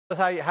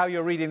That's how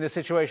you're reading the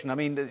situation. I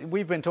mean,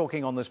 we've been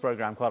talking on this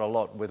program quite a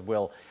lot with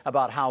Will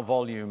about how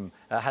volume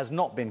has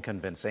not been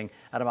convincing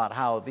and about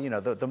how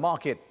the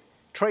market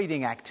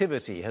trading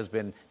activity has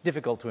been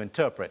difficult to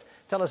interpret.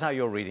 Tell us how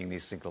you're reading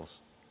these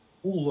signals.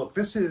 Well, look,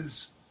 this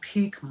is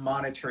peak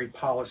monetary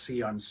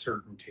policy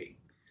uncertainty.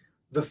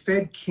 The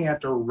Fed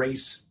can't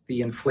erase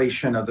the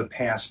inflation of the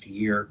past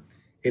year.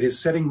 It is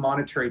setting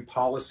monetary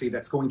policy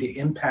that's going to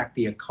impact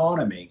the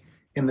economy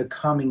in the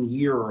coming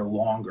year or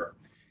longer.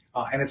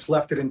 And it's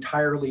left it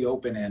entirely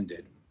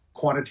open-ended.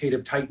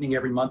 Quantitative tightening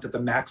every month at the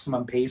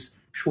maximum pace,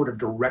 short of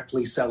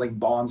directly selling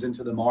bonds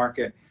into the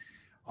market.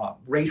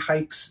 Rate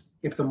hikes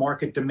if the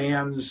market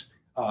demands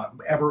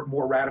ever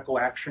more radical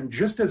action,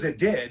 just as it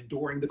did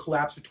during the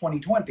collapse of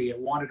 2020. It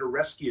wanted to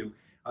rescue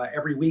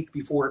every week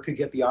before it could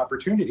get the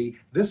opportunity.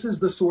 This is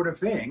the sort of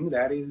thing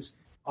that is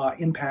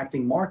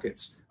impacting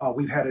markets.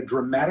 We've had a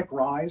dramatic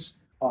rise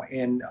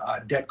in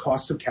debt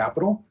cost of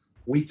capital.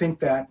 We think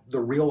that the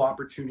real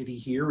opportunity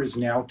here is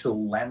now to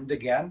lend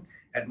again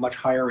at much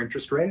higher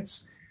interest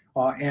rates.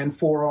 And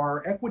for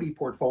our equity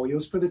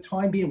portfolios, for the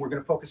time being, we're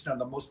going to focus on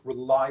the most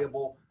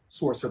reliable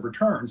source of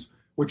returns,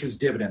 which is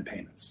dividend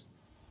payments.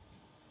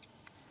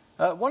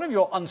 One of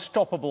your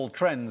unstoppable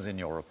trends in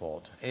your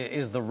report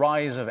is the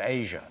rise of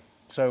Asia.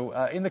 So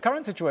in the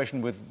current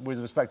situation with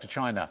respect to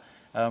China,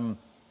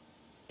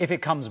 if it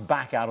comes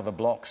back out of the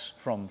blocks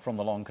from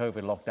the long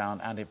COVID lockdown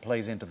and it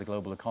plays into the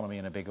global economy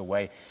in a bigger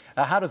way,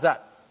 how does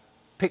that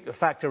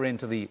factor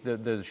into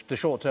the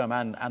short-term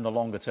and the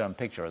longer-term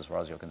picture as far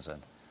as you're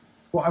concerned?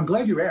 Well, I'm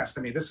glad you asked.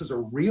 I mean, this is a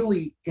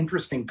really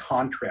interesting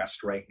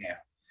contrast right now.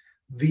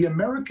 The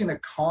American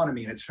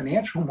economy and its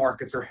financial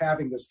markets are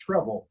having this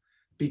trouble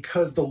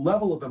because the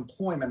level of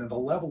employment and the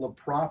level of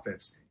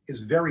profits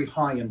is very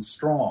high and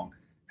strong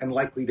and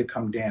likely to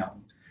come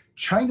down.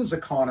 China's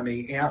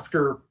economy,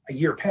 after a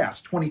year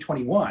past,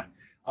 2021,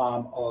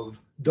 of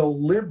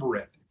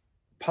deliberate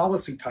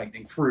policy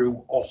tightening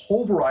through a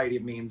whole variety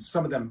of means,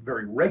 some of them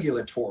very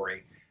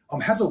regulatory,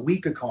 has a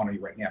weak economy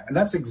right now. And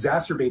that's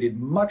exacerbated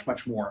much,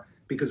 much more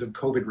because of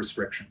COVID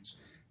restrictions.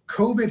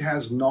 COVID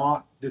has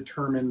not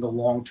determined the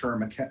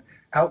long-term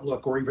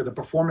outlook or even the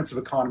performance of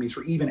economies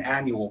for even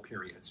annual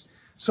periods.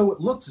 So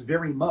it looks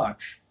very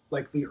much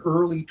like the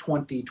early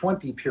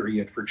 2020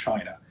 period for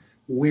China,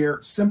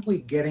 where simply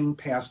getting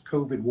past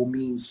COVID will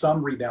mean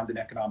some rebound in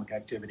economic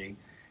activity.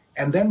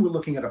 And then we're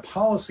looking at a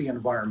policy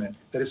environment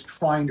that is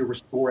trying to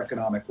restore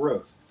economic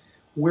growth,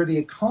 where the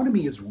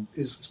economy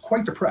is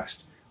quite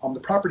depressed. The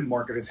property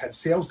market has had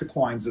sales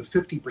declines of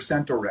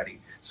 50% already.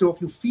 So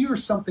if you fear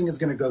something is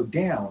going to go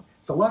down,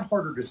 it's a lot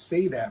harder to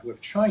say that with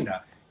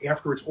China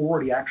after it's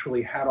already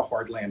actually had a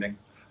hard landing,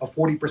 a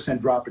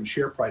 40% drop in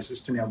share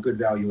prices to now good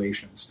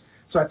valuations.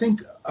 So I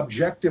think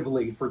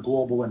objectively for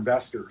global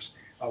investors,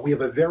 we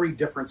have a very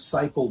different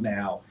cycle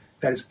now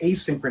that is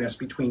asynchronous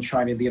between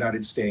China and the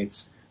United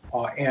States.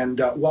 And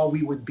while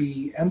we would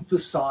be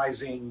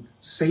emphasizing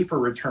safer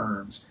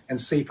returns and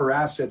safer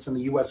assets in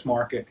the U.S.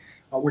 market,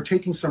 we're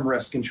taking some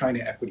risk in China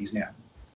equities now.